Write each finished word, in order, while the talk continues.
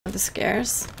for the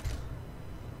scares.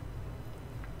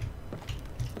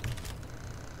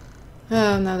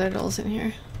 Oh no, there are dolls in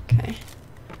here. Okay.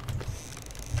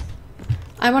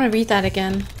 I want to read that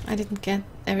again. I didn't get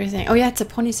everything. Oh yeah, it's a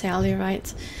ponytail, you're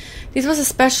right. This was a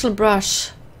special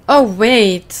brush. Oh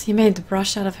wait, he made the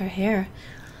brush out of her hair.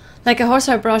 Like a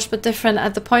horsehair brush, but different.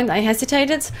 At the point I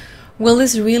hesitated. Will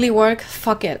this really work?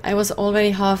 Fuck it. I was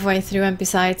already halfway through, and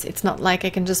besides, it's not like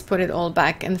I can just put it all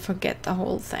back and forget the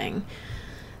whole thing.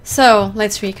 So,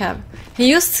 let's recap. He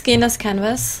used skin as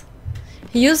canvas.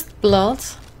 He used blood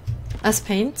as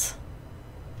paint.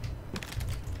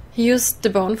 He used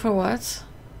the bone for what?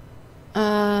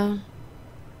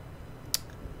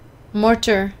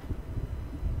 Mortar.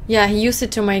 Yeah, he used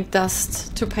it to make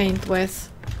dust to paint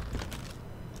with.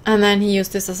 And then he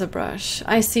used this as a brush.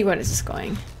 I see where this is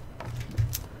going.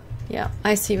 Yeah,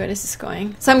 I see where this is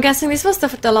going. So I'm guessing this was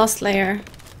the last layer.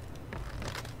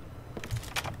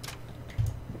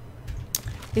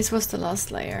 This was the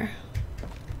last layer.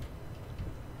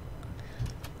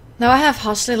 Now I have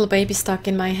Hush Little Baby stuck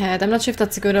in my head. I'm not sure if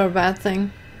that's a good or a bad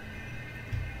thing.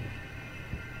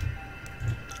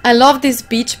 I love this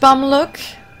beach bum look.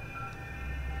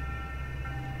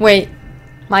 Wait,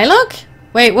 my look?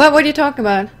 Wait, what are you talking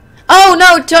about? Oh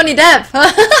no, Johnny Depp!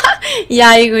 Yeah,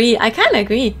 I agree. I kinda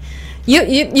agree.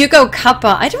 You go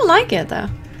Kappa. I don't like it though.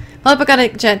 Well, I got a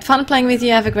jet. Fun playing with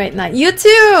you. Have a great night. You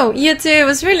too! You too! It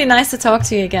was really nice to talk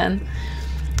to you again.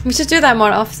 We should do that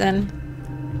more often.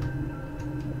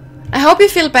 I hope you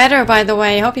feel better, by the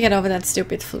way. I hope you get over that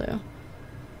stupid flu.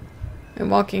 I'm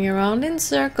walking around in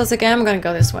circles again. I'm gonna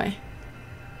go this way.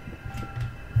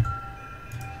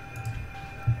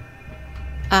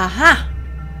 Aha!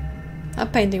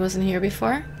 That painting wasn't here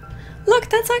before. Look,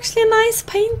 that's actually a nice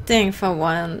painting for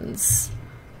once.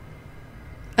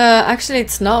 Actually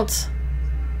it's not.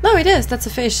 No, it is. That's a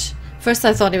fish. First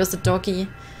I thought it was a doggy.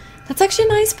 That's actually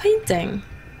a nice painting.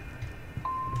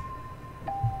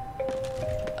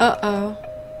 Uh-oh.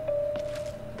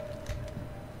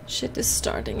 Shit is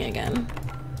starting again.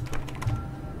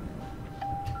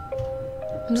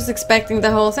 I'm just expecting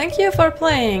the whole thank you for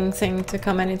playing thing to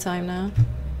come anytime now.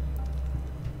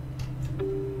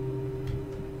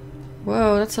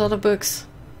 Whoa, that's a lot of books.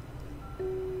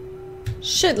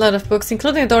 Shitload of books,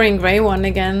 including the Dorian Gray one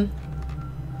again.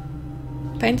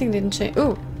 Painting didn't change.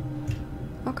 Ooh.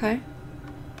 Okay.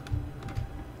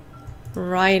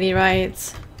 Righty right.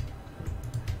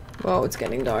 Whoa, it's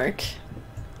getting dark.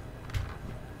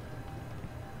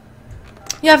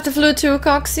 You have the flu too,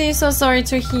 Coxie? So sorry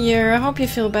to hear. I hope you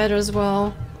feel better as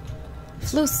well.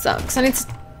 Flu sucks, and it's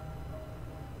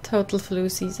total flu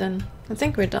season. I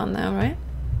think we're done now, right?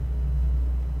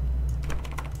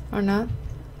 Or not?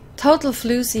 Total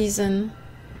flu season.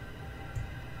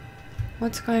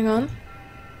 What's going on?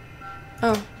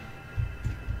 Oh.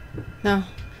 No.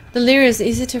 Delirious,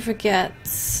 easy to forget.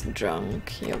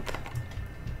 Drunk, yup.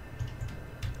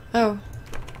 Oh.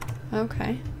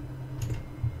 Okay.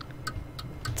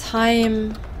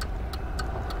 Time.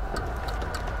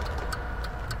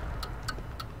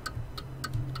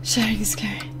 Sharing is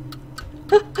scary.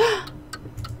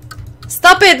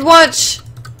 Stop it, watch!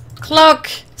 Clock!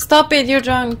 Stop it, you're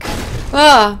drunk.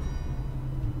 Ah!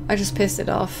 I just pissed it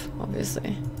off,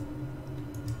 obviously.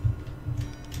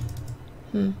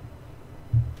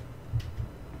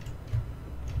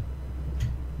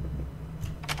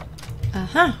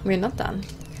 Aha, we're not done.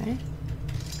 Okay.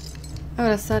 Oh,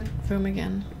 that's that room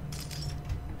again.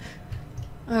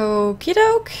 Okie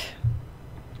doke.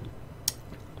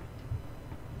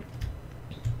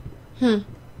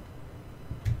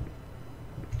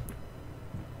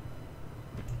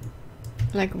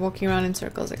 Like walking around in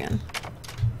circles again.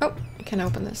 Oh, I can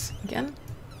open this again.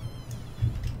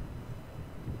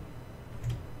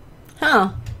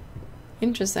 Huh.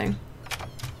 Interesting.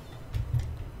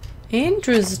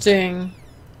 Interesting.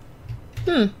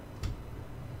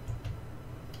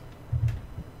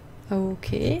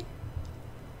 Okay.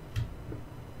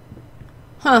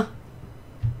 Huh.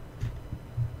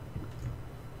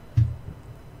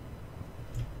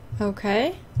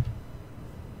 Okay.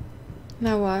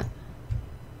 Now what?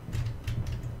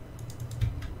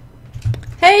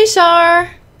 Hey,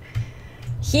 Shar!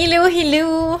 Hello,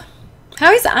 hello!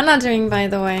 How is Anna doing, by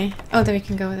the way? Oh, there we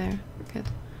can go there. Good.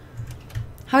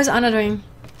 How is Anna doing?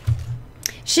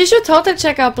 She should totally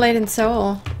check out Blade and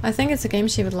Soul. I think it's a game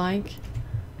she would like.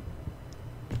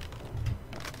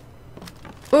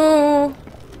 Ooh!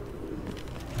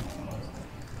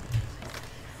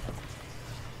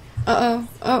 Uh-oh.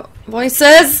 Oh,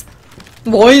 voices!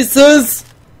 Voices!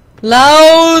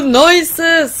 Loud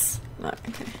noises! Oh,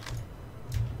 okay.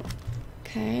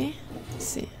 Okay. Let's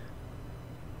see.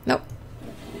 Nope.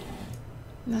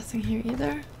 Nothing here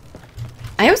either.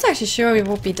 I was actually sure we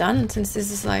would be done since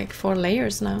this is like 4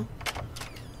 layers now.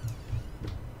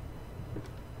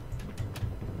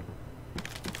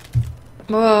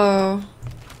 Whoa.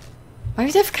 Why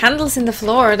would you have candles in the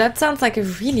floor? That sounds like a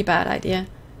really bad idea.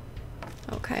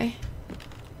 Okay.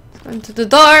 Let's go into the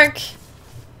dark.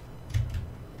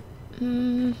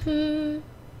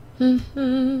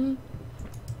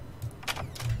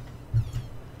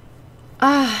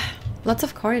 Ah, lots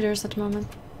of corridors at the moment.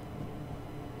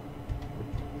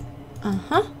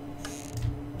 Uh-huh.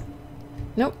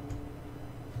 Nope.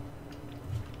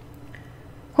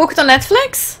 Hooked on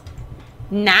Netflix?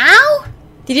 Now?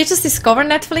 Did you just discover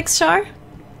Netflix, Char?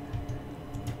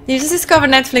 Did you just discover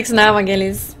Netflix now,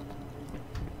 Angelis?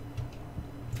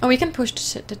 Oh, we can push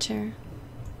the chair.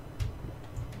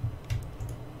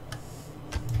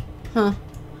 Huh.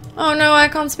 Oh no, I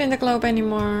can't spin the globe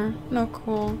anymore. No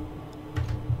cool.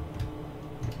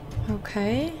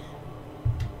 Okay.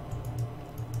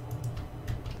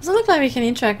 Doesn't look like we can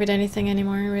interact with anything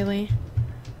anymore, really.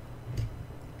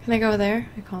 Can I go there?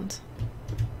 I can't.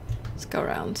 Let's go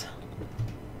around.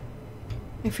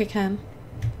 If we can.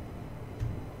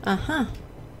 Uh-huh.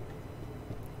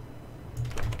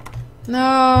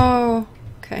 No.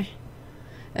 Okay.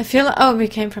 I feel... Oh, we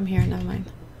came from here. Never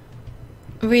mind.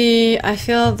 I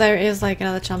feel there is like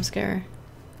another jump scare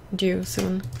due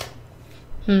soon.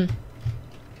 I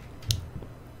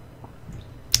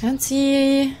don't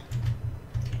see...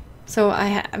 So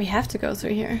we have to go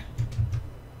through here.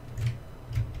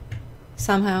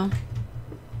 Somehow.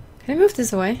 Can I move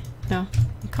this away? No.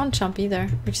 I can't jump either.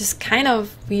 Which is kind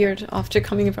of weird after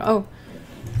coming from... Oh.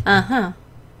 Uh-huh.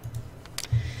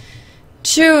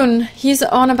 June, he's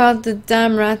on about the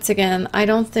damn rats again. I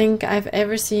don't think I've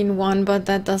ever seen one, but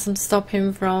that doesn't stop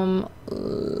him from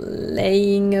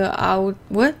laying out...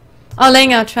 What? Oh,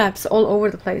 laying out traps all over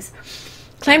the place.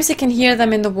 Claims he can hear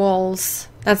them in the walls.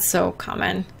 That's so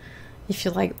common. If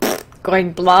you're like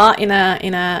going blah in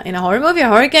a horror movie, a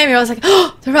horror game, you're always like,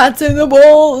 oh, the rats in the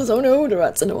walls. Oh no, the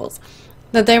rats in the walls.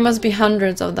 That there must be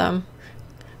hundreds of them.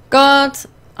 God,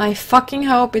 I fucking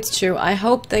hope it's true. I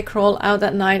hope they crawl out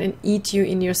at night and eat you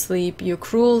in your sleep. You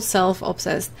cruel,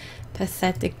 self-obsessed,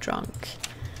 pathetic drunk.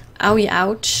 Owie,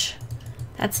 ouch.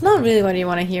 That's not really what you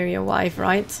want to hear your wife,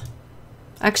 right?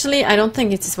 Actually, I don't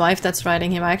think it's his wife that's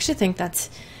writing him. I actually think that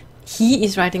he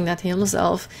is writing that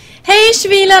himself. Hey,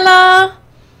 Shvilala!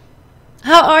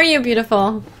 How are you,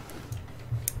 beautiful?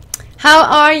 How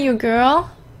are you,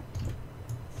 girl?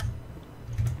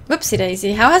 Whoopsie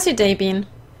daisy. How has your day been?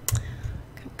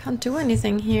 Can't do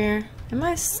anything here. Am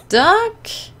I stuck?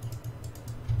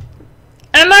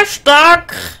 Am I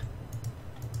stuck?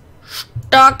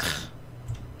 Stuck.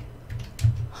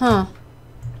 Huh.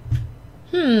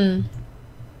 What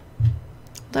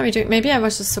are we doing? Maybe I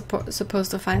was just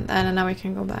supposed to find that and now we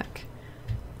can go back.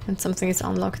 And something is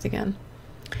unlocked again.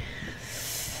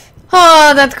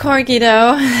 Oh, that corgi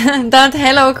though. That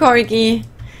hello corgi.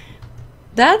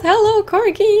 That hello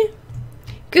corgi.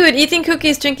 Good, eating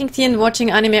cookies, drinking tea and watching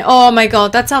anime. Oh my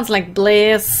god, that sounds like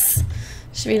bliss.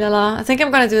 Shvilala. I think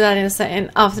I'm gonna do that in a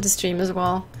second after the stream as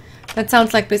well. That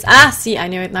sounds like bliss. Ah, see, I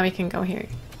knew it. Now we can go here.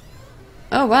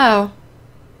 Oh wow.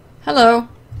 Hello.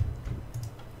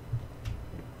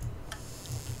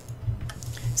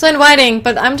 So inviting,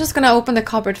 but I'm just gonna open the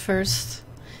cupboard first.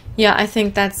 Yeah, I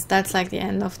think that's like the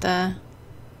end of the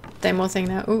demo thing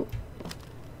now. Ooh.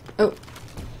 Oh.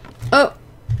 Oh.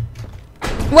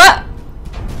 What?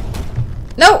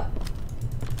 No!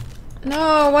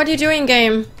 No, what are you doing,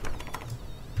 game?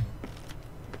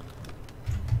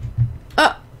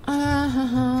 Come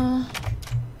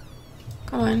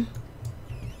on.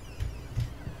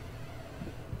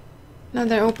 Now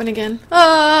they're open again.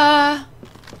 Ah!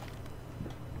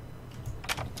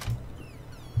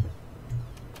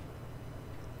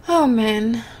 Oh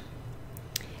man.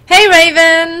 Hey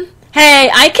Raven!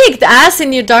 Hey, I kicked ass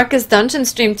in your Darkest Dungeon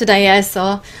stream today, I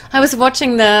saw. I was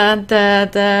watching the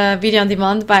video on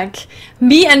demand back.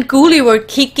 Me and Ghoulie were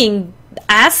kicking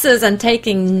asses and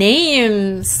taking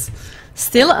names.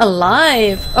 Still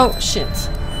alive. Oh shit.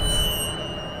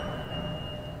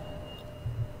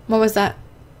 What was that?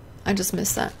 I just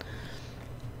missed that.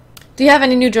 Do you have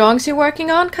any new drawings you're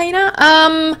working on, Kaina?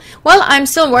 Well, I'm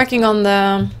still working on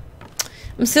the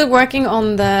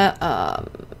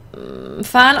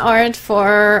fan art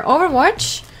for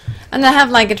Overwatch, and I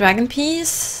have like a dragon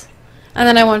piece, and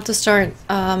then I want to start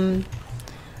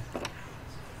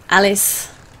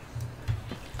Alice.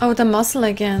 Oh, the muscle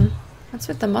again. What's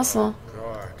with the muscle?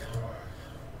 God.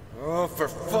 Oh, for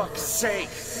fuck's sake!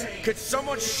 Could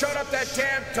someone shut up that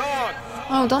damn dog?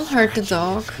 Oh, don't hurt the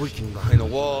dog. Squeaking behind the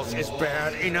walls is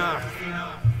bad enough.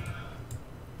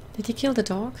 Did he kill the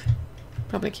dog?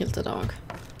 Probably killed the dog.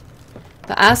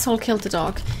 The asshole killed the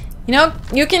dog. You know,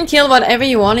 you can kill whatever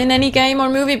you want in any game or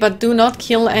movie, but do not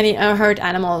kill any hurt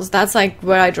animals. That's like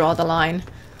where I draw the line.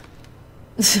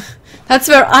 That's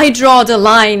where I draw the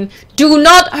line. Do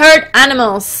not hurt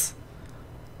animals.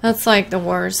 That's like the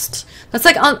worst. That's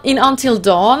like in Until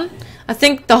Dawn. I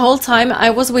think the whole time I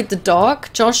was with the dog,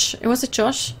 Josh, was it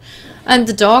Josh? And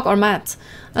the dog, or Matt.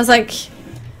 I was like,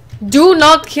 do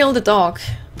not kill the dog.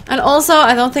 And also,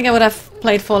 I don't think I would have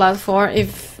played Fallout 4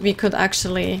 if we could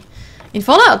actually... In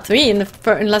Fallout 3, in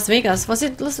Las Vegas, was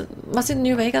it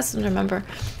New Vegas? I don't remember.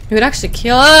 You could actually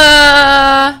kill...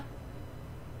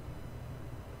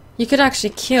 You could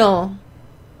actually kill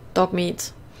dog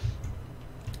meat.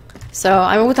 So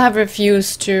I would have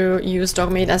refused to use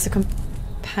dog meat as a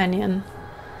companion.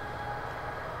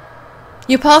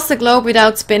 You passed the globe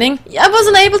without spinning. I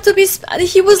wasn't able to be...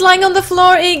 He was lying on the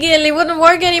floor, Egil. It wouldn't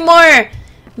work anymore.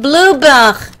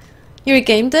 Bluebach. You're a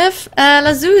game dev?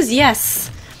 Lazuz, yes.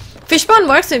 Fishbone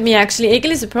works with me, actually.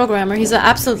 Egil is a programmer. He's an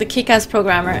absolutely kick-ass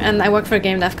programmer. And I work for a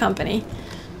game dev company.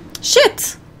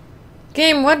 Shit!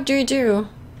 Game, what do you do?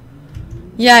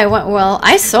 Yeah, it went well.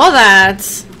 I saw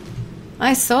that.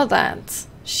 I saw that.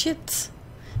 Shit.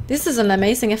 This is an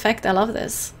amazing effect. I love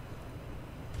this.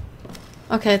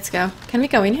 Okay, let's go. Can we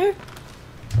go in here?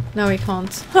 No, we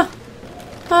can't. Huh.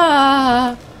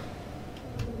 Ah.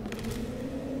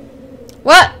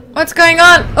 What? What's going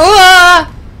on? Oh!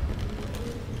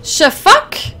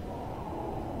 Fuck!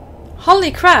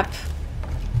 Holy crap.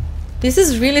 This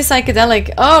is really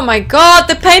psychedelic. Oh my god,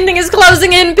 the painting is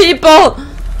closing in, people!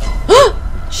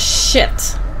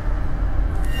 Shit.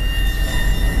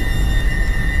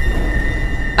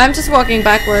 I'm just walking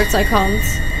backwards, I can't.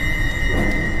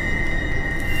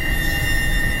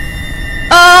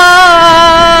 Oh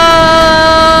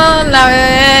no!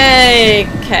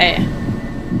 Okay.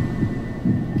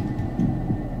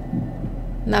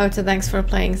 Now it's a thanks for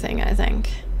playing thing, I think.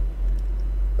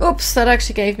 Oops, that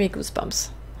actually gave me goosebumps.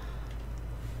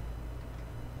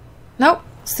 Nope,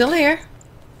 still here.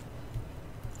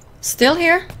 Still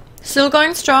here. Still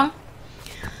going strong.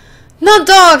 No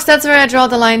dogs, that's where I draw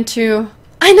the line too.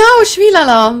 I know,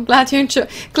 Shvilala.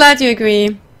 Glad you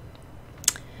agree.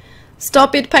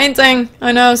 Stop it painting.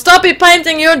 I know. Stop it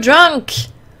painting, you're drunk.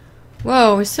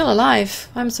 Whoa, we're still alive.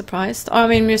 I'm surprised. Oh, I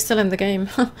mean, we're still in the game.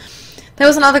 There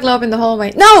was another globe in the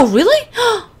hallway. No, really?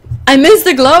 I missed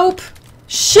the globe.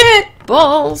 Shit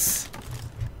balls.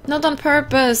 Not on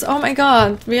purpose. Oh my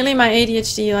god. Really, my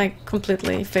ADHD like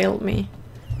completely failed me.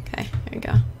 Okay, here we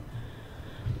go.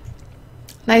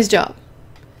 Nice job.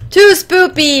 Too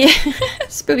spoopy.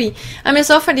 Spoopy. I'm in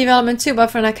software development too,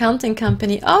 but for an accounting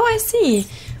company. Oh, I see.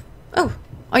 Oh,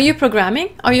 are you programming?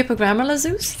 Are you a programmer,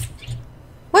 Lazuz?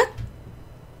 What?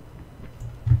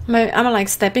 Am I like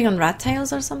stepping on rat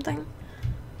tails or something?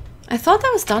 I thought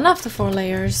that was done after 4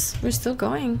 layers. We're still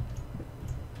going.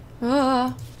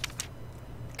 Oh.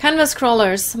 Canvas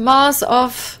crawlers. Mass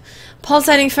of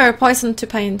pulsating fire, poison to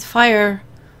paint. Fire.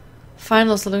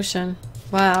 Final solution.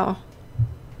 Wow.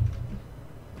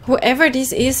 Whoever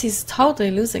this is, he's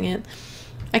totally losing it.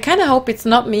 I kind of hope it's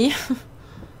not me.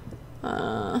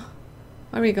 Where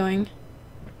are we going?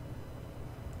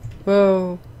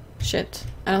 Whoa. Shit.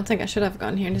 I don't think I should have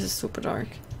gone here. This is super dark.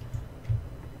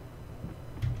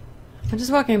 I'm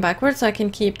just walking backwards so I can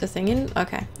keep the thing in.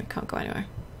 Okay, we can't go anywhere.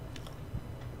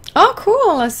 Oh,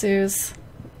 cool, Asus.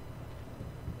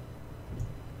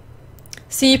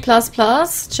 C++,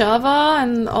 Java,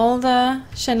 and all the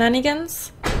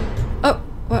shenanigans. Oh,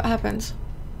 what happened?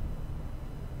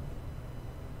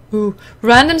 Ooh,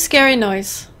 random scary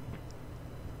noise.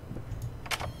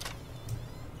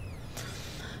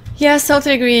 Yes,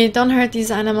 totally agree. Don't hurt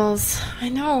these animals. I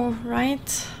know,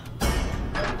 right?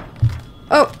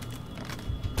 Oh!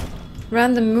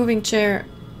 Random moving chair.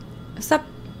 Is that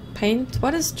paint?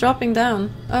 What is dropping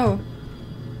down? Oh.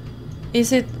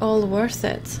 Is it all worth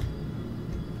it?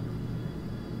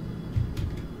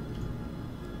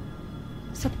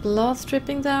 Is that blood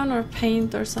dripping down or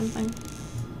paint or something?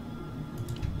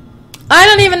 I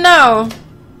don't even know!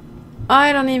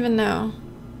 I don't even know.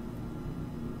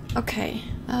 Okay.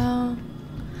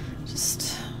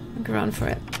 Just look around for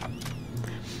it.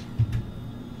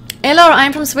 Elor,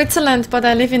 I'm from Switzerland, but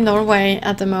I live in Norway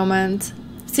at the moment.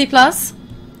 C+?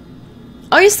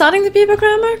 Are you starting to be a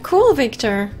programmer? Cool,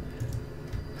 Victor.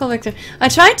 Cool, Victor. I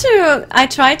tried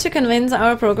to convince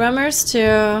our programmers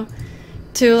to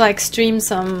like stream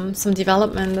some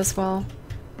development as well.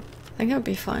 I think it would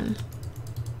be fun.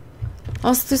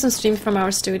 Also do some streams from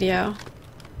our studio.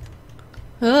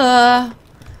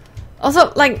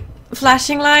 Also, like,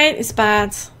 flashing light is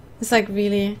bad. It's like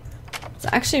really... It's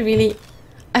actually really...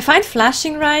 I find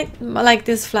flashing light, like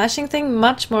this flashing thing,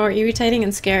 much more irritating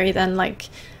and scary than like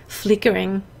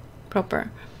flickering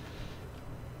proper.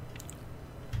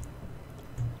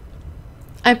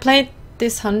 I played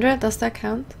this 100, does that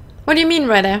count? What do you mean,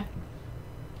 Redder?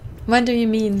 What do you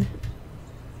mean?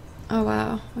 Oh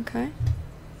wow, okay.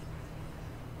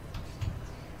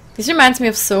 This reminds me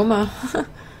of Soma.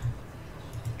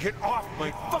 Get off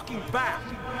my fucking back!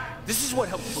 This is what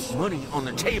helps put money on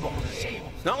the table.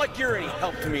 It's not like you're any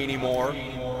help to me anymore.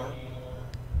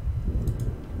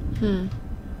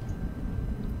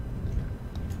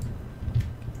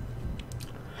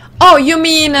 Oh, you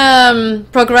mean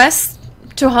progress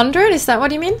to 100? Is that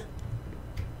what you mean?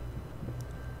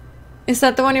 Is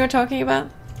that the one you were talking about?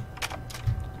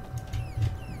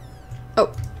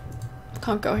 Oh,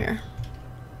 can't go here.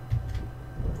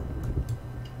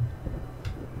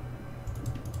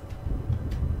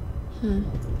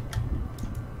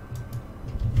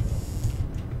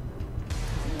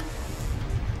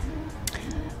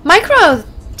 Micro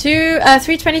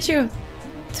 322.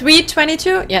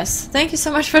 322? Yes. Thank you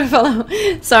so much for the follow.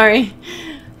 Sorry.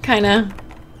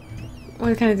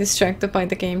 We're kinda distracted by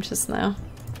the game just now.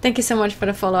 Thank you so much for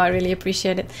the follow. I really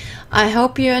appreciate it. I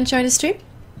hope you enjoy the stream.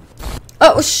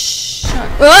 Oh, shut.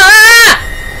 Ah!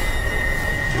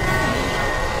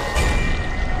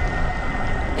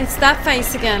 It's that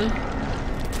face again.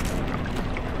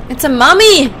 It's a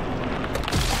mummy!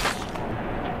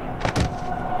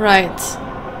 Right.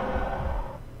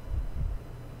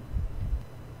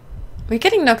 We're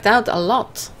getting knocked out a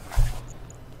lot.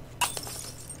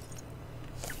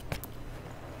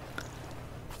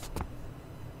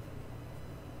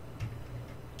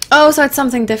 Oh, so it's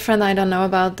something different I don't know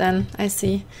about then. I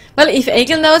see. Well, if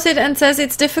Egil knows it and says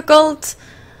it's difficult,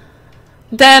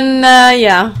 then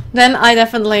yeah. Then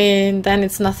then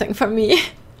it's nothing for me.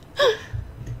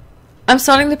 I'm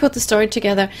starting to put the story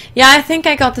together. Yeah, I think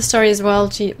I got the story as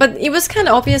well, but it was kind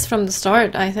of obvious from the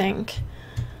start, I think.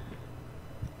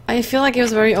 I feel like it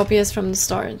was very obvious from the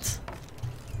start.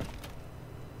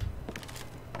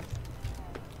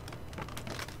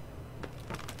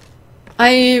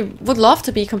 I would love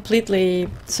to be completely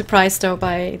surprised though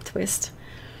by a twist.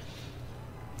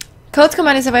 Code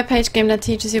Command is a web page game that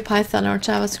teaches you Python or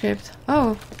JavaScript.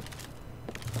 Oh.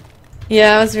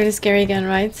 Yeah, it was really scary again,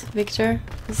 right, Victor?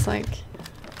 It's like...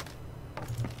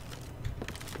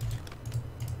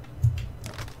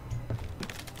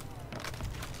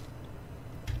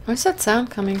 Where's that sound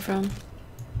coming from?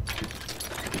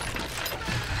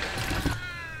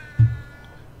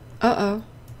 Uh-oh.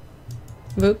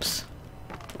 Whoops.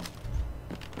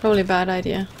 Probably a bad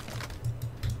idea.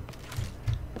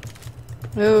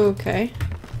 Okay.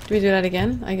 Do we do that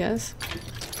again? I guess.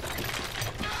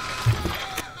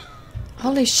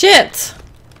 Holy shit!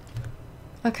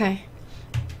 Okay.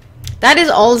 That is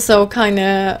also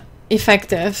kinda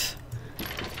effective.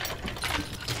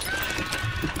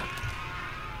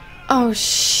 Oh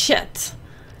shit.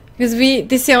 Because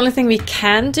this is the only thing we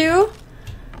can do.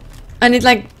 And it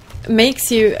like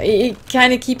makes you, it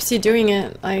kinda keeps you doing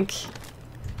it, like...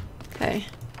 Okay.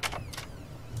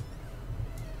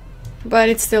 But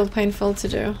it's still painful to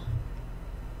do.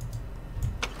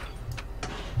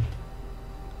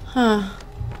 Huh.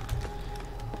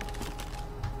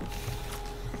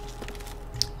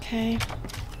 Okay.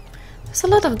 There's a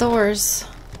lot of doors.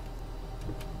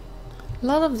 A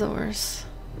lot of doors.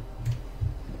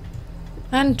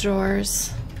 And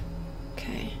drawers.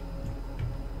 Okay.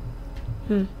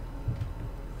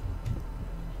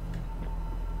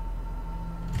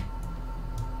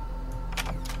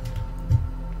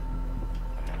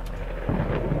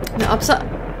 No,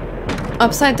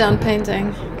 upside down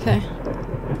painting. Okay.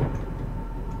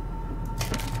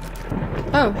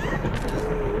 Oh.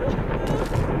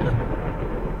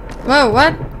 Whoa,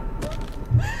 what?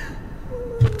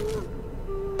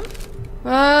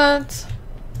 What?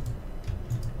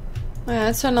 Oh, yeah,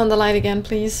 let's turn on the light again,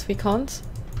 please. We can't.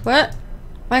 What?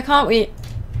 Why can't we?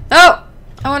 Oh!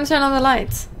 I want to turn on the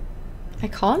lights. I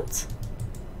can't?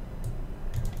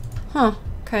 Huh.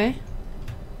 Okay.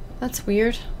 That's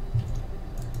weird.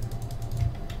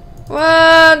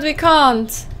 What? We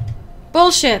can't.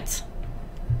 Bullshit.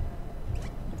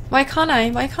 Why can't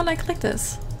I? Why can't I click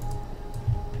this?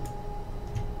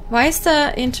 Why is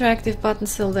the interactive button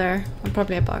still there? Oh,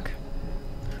 probably a bug.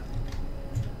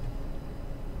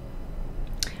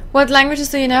 What languages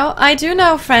do you know? I do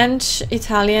know French,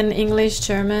 Italian, English,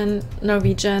 German,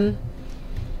 Norwegian.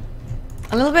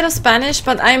 A little bit of Spanish,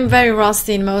 but I'm very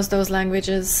rusty in most of those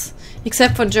languages.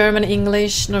 Except for German,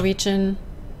 English, Norwegian,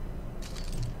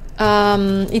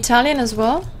 Italian as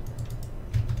well.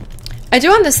 I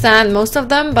do understand most of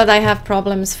them, but I have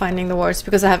problems finding the words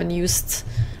because I haven't used,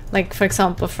 like, for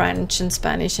example, French and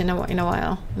Spanish in a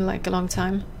while, in like a long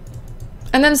time.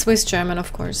 And then Swiss German,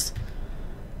 of course.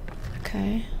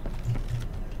 Okay.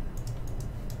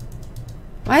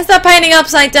 Why is that painting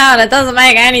upside down? It doesn't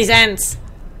make any sense.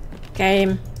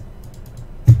 Game.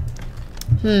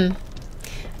 What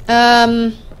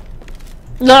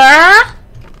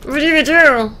do we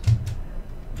do?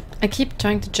 I keep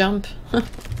trying to jump.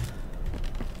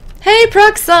 Hey,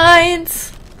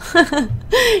 Proxides!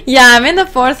 Yeah, I'm in the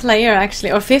 4th layer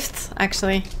actually, or 5th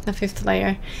actually, the 5th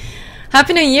layer.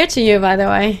 Happy New Year to you, by the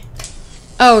way.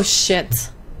 Oh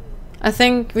shit. I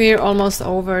think we're almost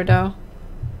over though.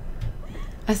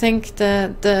 I think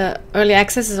the early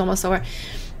access is almost over.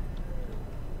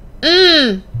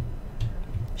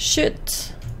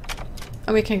 Shit.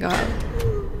 Oh, we can go out.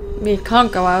 We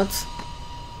can't go out.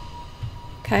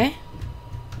 Okay.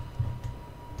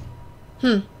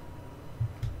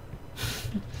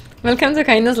 Welcome to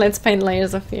Kaina's Let's Paint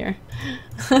Layers of Fear.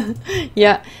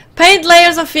 Yeah. Paint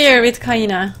Layers of Fear with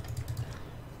Kaina.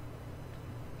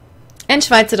 And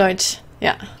Schweizerdeutsch.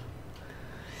 Yeah.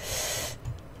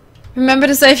 Remember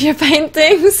to save your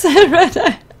paintings.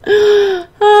 Oh,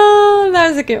 that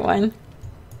was a good one.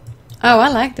 Oh, I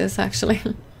like this actually.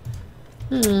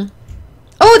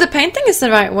 Oh, the painting is the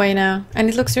right way now. And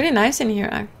it looks really nice in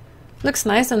here. Looks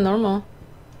nice and normal.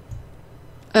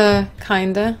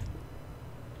 Kinda.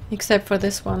 Except for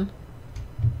this one.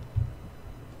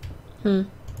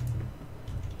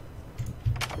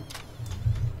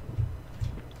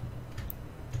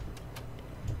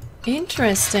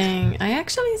 Interesting. I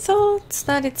actually thought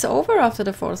that it's over after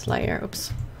the 4th layer.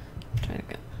 Oops. Try it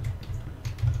again.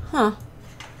 Huh.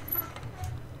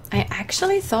 I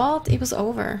actually thought it was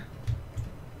over.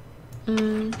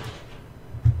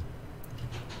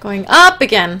 Going up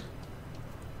again.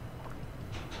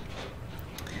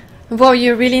 Whoa,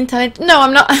 you're really intelligent. No,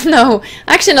 I'm not. No,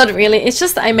 actually not really. It's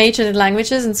just I majored in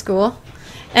languages in school.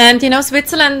 And you know,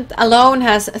 Switzerland alone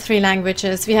has 3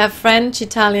 languages. We have French,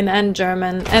 Italian and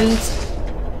German. And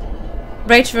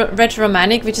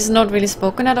Retro-Romanic, which is not really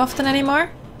spoken that often anymore.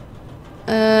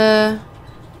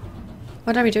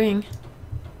 What are we doing?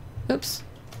 Oops.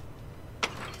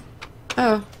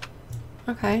 Oh.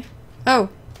 Okay. Oh.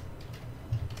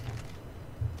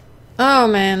 Oh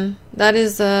man. That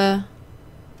is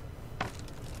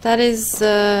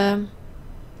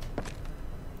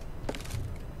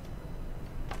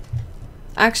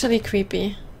actually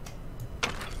creepy.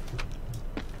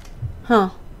 Huh.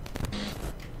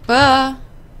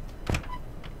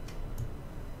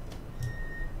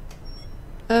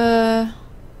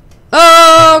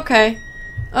 Oh, okay.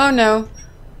 Oh no.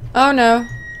 Oh no.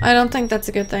 I don't think that's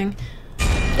a good thing.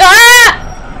 Ah!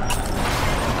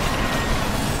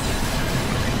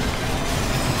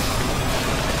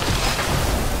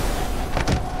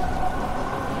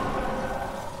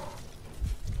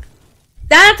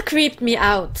 That creeped me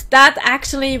out. That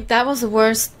was the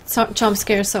worst jump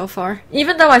scare so far.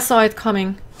 Even though I saw it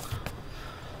coming.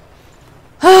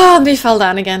 Oh, and we fell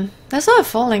down again. I saw it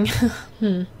falling.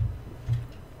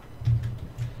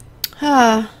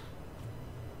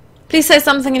 Please say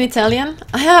something in Italian.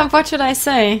 What should I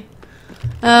say?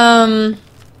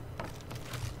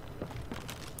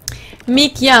 Mi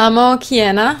chiamo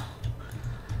Chiena.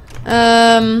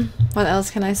 What else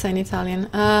can I say in Italian?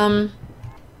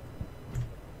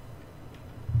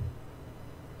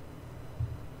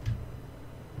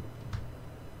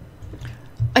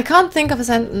 I can't think of a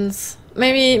sentence.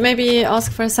 Maybe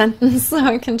ask for a sentence so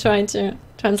I can try to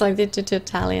translate it to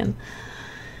Italian.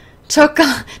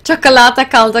 Cioccolata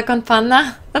calda con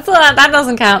panna. That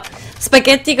doesn't count.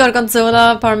 Spaghetti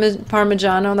gorgonzola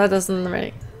parmigiano. That doesn't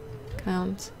really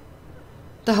count.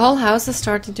 The whole house is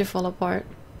starting to fall apart.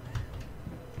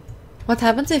 What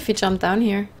happens if we jump down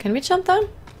here? Can we jump down?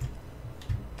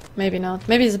 Maybe not.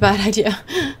 Maybe it's a bad idea.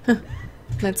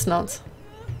 Let's not.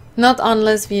 Not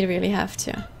unless we really have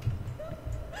to.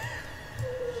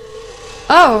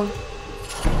 Oh!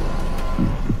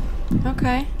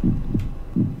 Okay.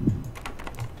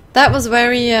 That was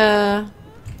very,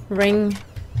 Ringu.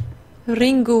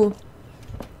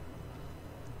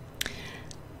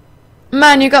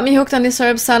 Man, you got me hooked on this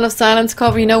Herb Sound of Silence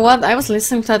cover. You know what? I was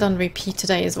listening to that on repeat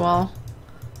today as well.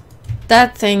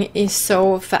 That thing is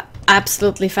so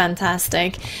absolutely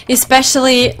fantastic.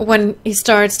 Especially when he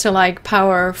starts to like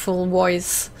powerful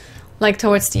voice. Like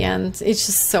towards the end. It's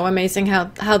just so amazing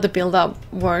how the build-up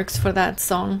works for that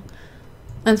song.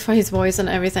 And for his voice and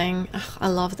everything. Ugh, I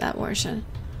love that version.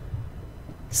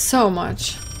 So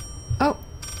much. Oh.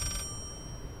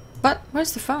 What?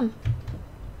 Where's the phone?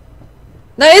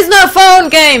 There is no phone,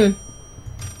 game!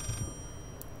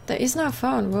 There is no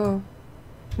phone. Whoa.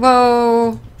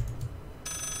 Whoa.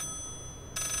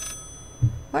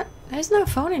 What? There's no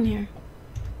phone in here.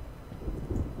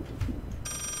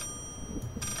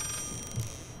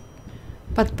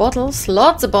 But bottles?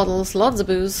 Lots of bottles. Lots of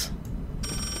booze.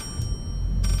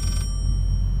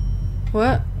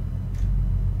 What?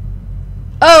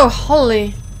 Oh,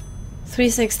 holy.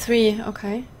 363.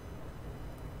 Okay.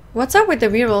 What's up with the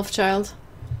werewolf child?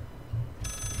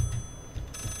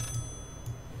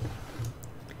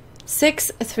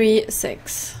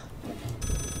 636.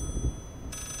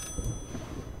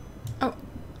 Oh.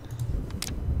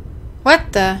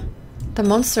 What the? The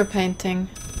monster painting.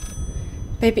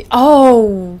 Baby.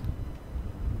 Oh!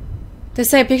 They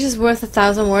say a picture is worth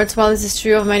 1,000 words. While this is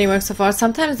true of many works of art,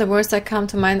 sometimes the words that come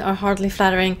to mind are hardly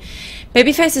flattering.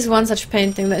 Babyface is one such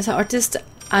painting. This artist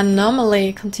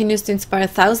anomaly continues to inspire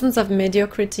thousands of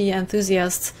mediocrity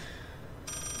enthusiasts,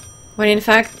 when in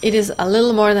fact it is a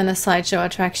little more than a sideshow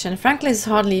attraction. Frankly, it's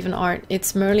hardly even art.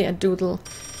 It's merely a doodle.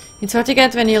 It's what you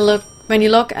get when you look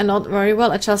and not very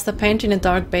well adjust the paint in a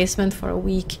dark basement for a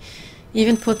week,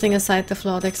 even putting aside the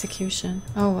flawed execution.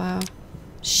 Oh wow.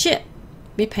 Shit.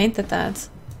 We painted that.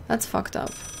 That's fucked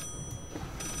up.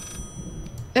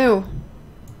 Ew.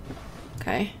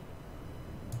 Okay.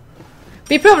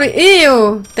 We probably...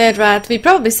 Ew! Dead rat. We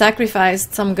probably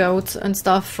sacrificed some goat and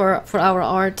stuff for our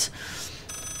art.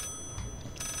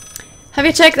 Have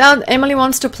you checked out Emily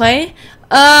Wants to Play?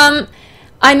 I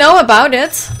know about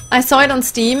it. I saw it on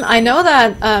Steam. I know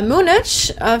that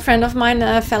Moonage, a friend of mine,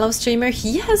 a fellow streamer,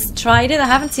 he has tried it. I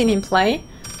haven't seen him play.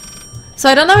 So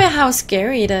I don't know how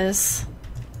scary it is.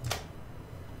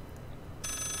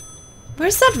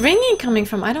 Where's that ringing coming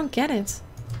from? I don't get it.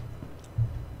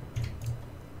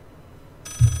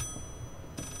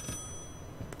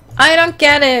 I don't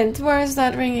get it. Where is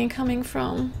that ringing coming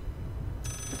from?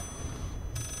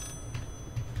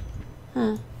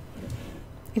 Huh.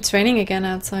 It's raining again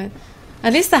outside.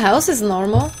 At least the house is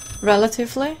normal,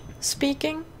 relatively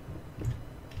speaking.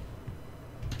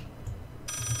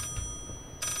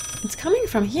 It's coming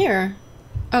from here.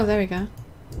 Oh, there we go.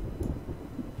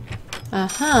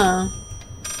 Uh-huh.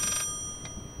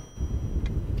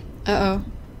 Uh-oh.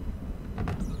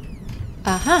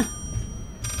 Uh-huh.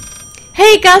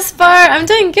 Hey, Gaspar! I'm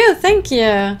doing good, thank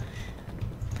you.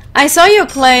 I saw you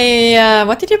play...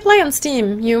 what did you play on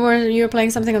Steam? You were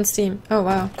playing something on Steam. Oh,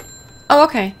 wow. Oh,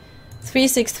 okay.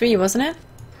 363, wasn't it?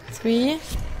 3...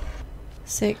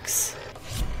 6...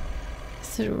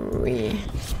 3...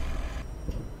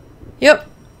 Yep.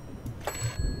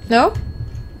 No?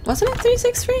 Wasn't it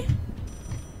 363?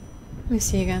 Let me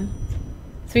see again.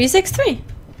 363.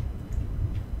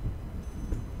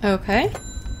 Okay.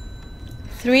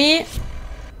 3...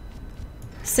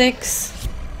 6...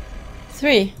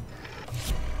 3.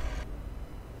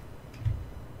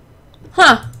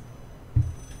 Huh.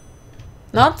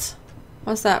 Not?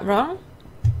 Was that wrong?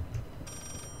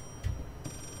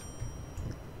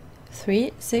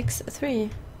 3, 6, 3.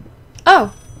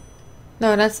 Oh!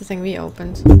 No, that's the thing we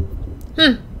opened.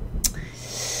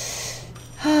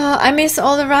 I miss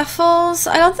all the raffles.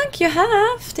 I don't think you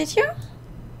have, did you?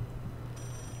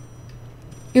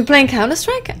 You playing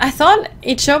Counter-Strike? I thought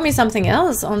it showed me something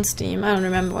else on Steam. I don't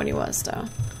remember what it was though.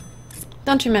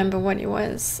 Don't remember what it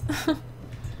was.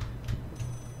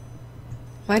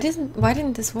 Why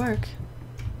didn't this work?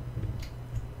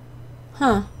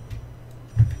 Huh.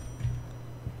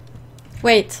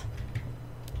 Wait.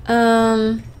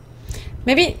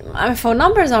 Maybe my phone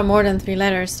numbers are more than 3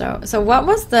 letters though. So what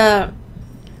was the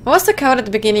code at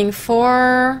the beginning?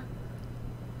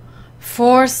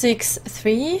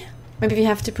 4463? Maybe we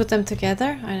have to put them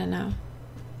together? I don't know.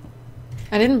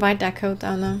 I didn't write that code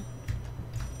down though.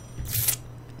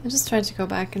 I'll just try to go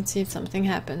back and see if something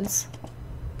happens.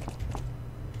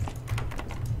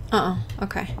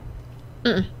 Okay.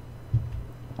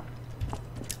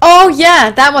 Oh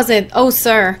yeah, that was it. Oh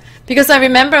sir. Because I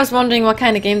remember I was wondering what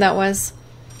kind of game that was.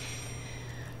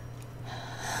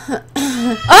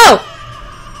 Oh!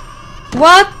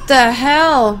 What the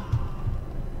hell?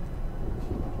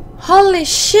 Holy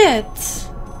shit!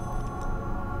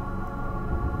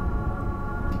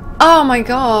 Oh my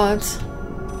god.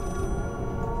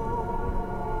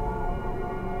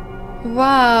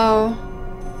 Wow.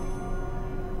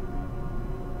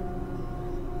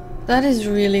 That is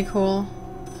really cool.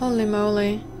 Holy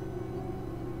moly.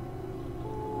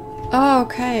 Oh,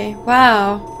 okay.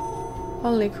 Wow.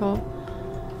 Holy cool.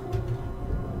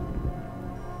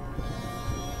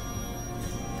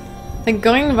 They're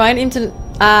going right into...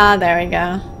 Ah, there we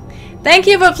go. Thank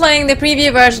you for playing the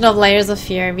preview version of Layers of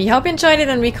Fear. We hope you enjoyed it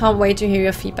and we can't wait to hear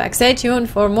your feedback. Stay tuned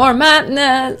for more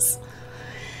madness.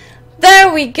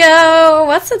 There we go.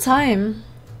 What's the time?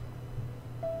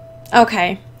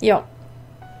 Okay, yo.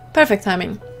 Perfect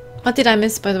timing. What did I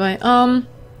miss, by the way?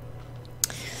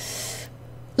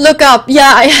 Look up.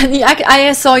 Yeah,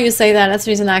 I saw you say that. That's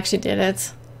the reason I actually did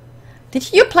it.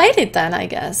 Did you played it then, I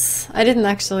guess? I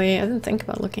didn't think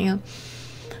about looking up.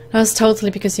 That was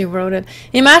totally because you wrote it.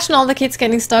 Imagine all the kids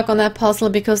getting stuck on that puzzle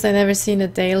because they never seen a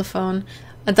dial phone.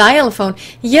 A dial phone.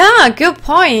 Yeah, good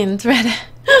point, Red.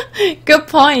 Good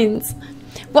point.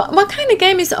 What kind of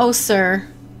game is Oh Sir?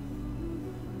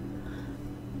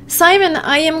 Simon,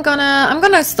 I'm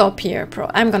gonna stop here,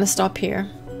 I'm gonna stop here.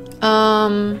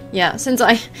 Yeah, since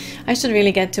I should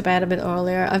really get to bed a bit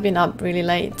earlier. I've been up really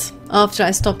late after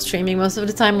I stopped streaming, most of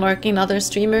the time lurking other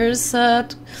streamers'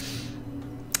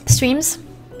 streams.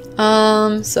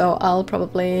 So I'll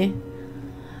probably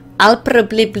call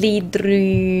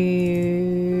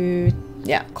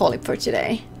it for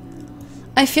today.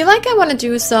 I feel like I want to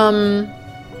do some...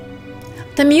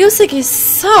 The music is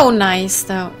so nice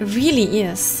though, it really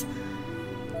is.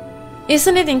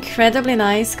 Isn't it incredibly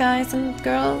nice, guys and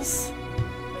girls?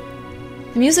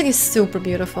 The music is super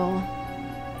beautiful.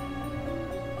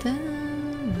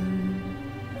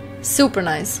 Super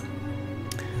nice.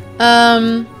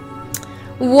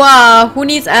 Wow, who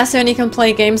needs acid when you can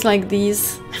play games like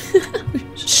these?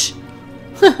 Shh.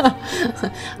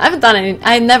 I've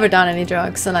never done any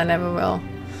drugs and I never will.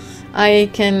 I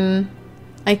can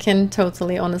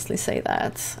totally honestly say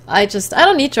that. I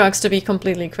don't need drugs to be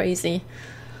completely crazy.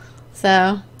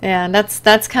 So, yeah,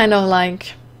 that's kind of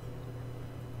like...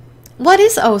 What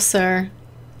is Oh Sir?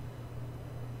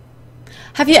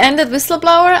 Have you ended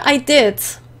Whistleblower? I did.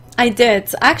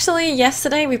 Actually,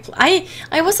 yesterday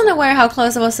I wasn't aware how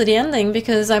close I was to the ending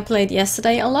because I played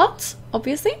yesterday a lot,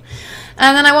 obviously.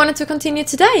 And then I wanted to continue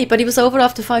today, but it was over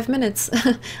after 5 minutes.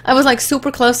 I was like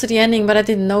super close to the ending, but I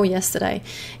didn't know yesterday.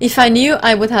 If I knew,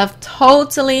 I would have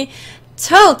totally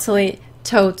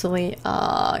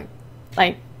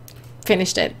like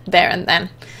finished it there and then.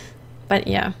 But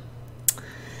yeah.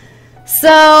 So,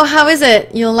 how is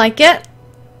it? You'll like it?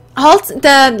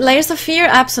 The Layers of Fear?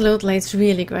 Absolutely, it's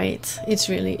really great. It's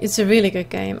a really good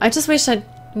game. I just wish I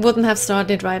wouldn't have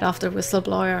started right after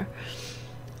Whistleblower.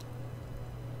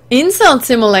 Insult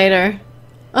Simulator?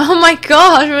 Oh my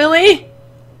god, really?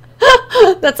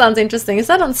 That sounds interesting. Is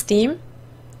that on Steam?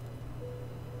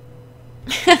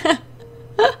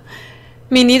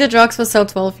 Me neither drugs was so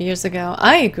 12 years ago.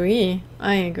 I agree.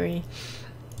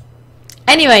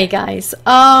 Anyway, guys,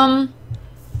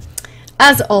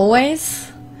 as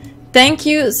always, thank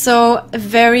you so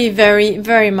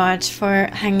very much for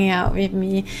hanging out with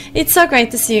me. It's so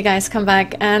great to see you guys come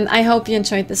back, and I hope you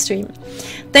enjoyed the stream.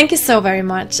 Thank you so very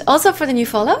much. Also for the new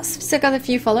follows, still got a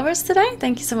few followers today.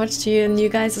 Thank you so much to you and you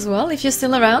guys as well, if you're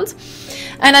still around.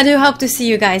 And I do hope to see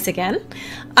you guys again.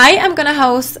 I am gonna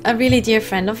host a really dear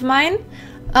friend of mine.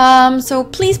 So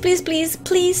please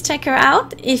check her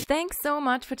out. Thanks so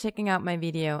much for checking out my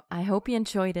video. I hope you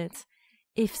enjoyed it.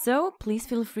 If so, please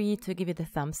feel free to give it a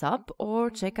thumbs up or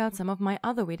check out some of my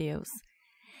other videos.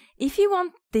 If you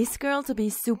want this girl to be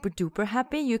super duper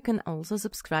happy, you can also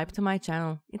subscribe to my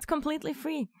channel. It's completely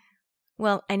free.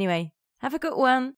 Well, anyway, have a good one.